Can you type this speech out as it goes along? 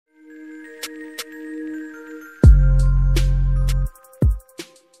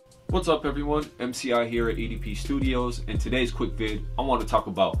What's up everyone, MCI here at ADP Studios. In today's quick vid, I want to talk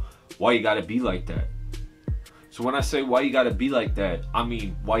about why you gotta be like that. So when I say why you gotta be like that, I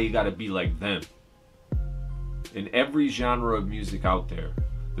mean why you gotta be like them. In every genre of music out there,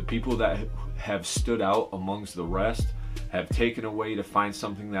 the people that have stood out amongst the rest have taken away to find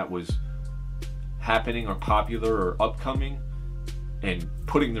something that was happening or popular or upcoming and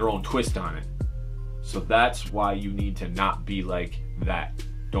putting their own twist on it. So that's why you need to not be like that.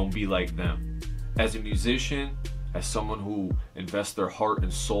 Don't be like them. As a musician, as someone who invests their heart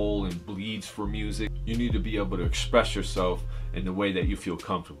and soul and bleeds for music, you need to be able to express yourself in the way that you feel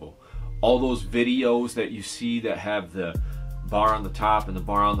comfortable. All those videos that you see that have the bar on the top and the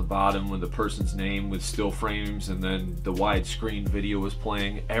bar on the bottom with the person's name with still frames and then the widescreen video is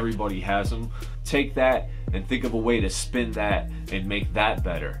playing, everybody has them. Take that and think of a way to spin that and make that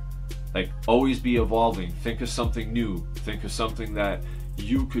better. Like, always be evolving. Think of something new. Think of something that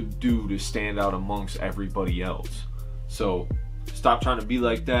you could do to stand out amongst everybody else. So stop trying to be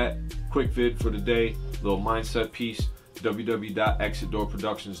like that. Quick vid for the day, little mindset piece.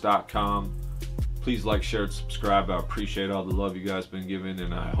 www.exitdoorproductions.com. Please like, share, and subscribe. I appreciate all the love you guys been giving,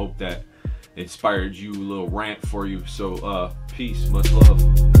 and I hope that inspired you, a little rant for you. So peace, much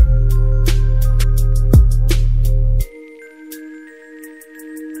love.